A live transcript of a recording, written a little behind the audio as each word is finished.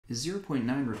Is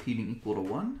 0.9 repeating equal to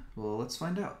 1? Well, let's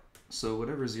find out. So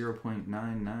whatever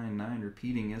 0.999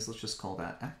 repeating is, let's just call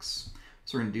that x.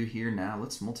 So we're going to do here now,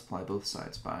 let's multiply both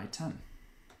sides by 10.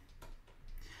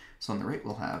 So on the right,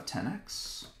 we'll have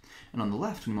 10x. And on the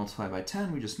left, when we multiply by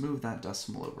 10, we just move that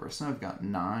decimal over. So now we've got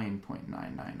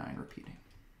 9.999 repeating.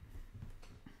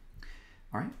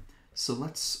 All right, so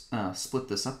let's split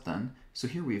this up then. So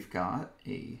here we've got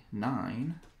a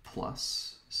 9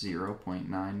 plus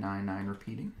 0.999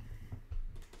 repeating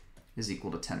is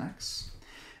equal to 10x.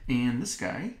 And this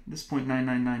guy, this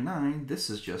 0.9999, this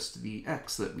is just the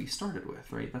x that we started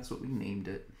with, right? That's what we named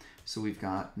it. So we've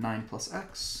got 9 plus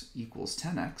x equals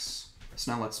 10x.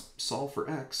 So now let's solve for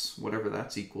x, whatever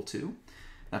that's equal to.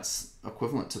 That's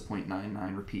equivalent to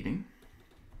 0.99 repeating.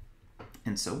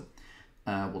 And so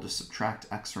we'll just subtract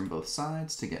x from both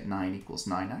sides to get 9 equals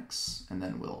 9x, and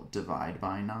then we'll divide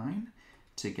by 9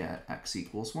 to get x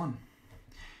equals 1.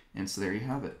 And so there you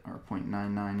have it, our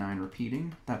 0.999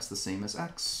 repeating. That's the same as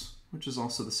x, which is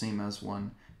also the same as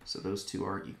 1, so those two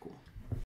are equal.